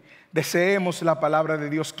Even deseemos la palabra de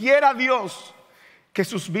Dios. Quiera Dios que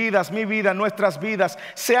sus vidas, mi vida, nuestras vidas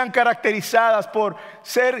sean caracterizadas por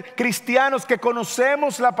ser cristianos que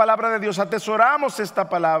conocemos la palabra de Dios, atesoramos esta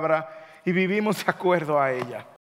palabra y vivimos de acuerdo a ella.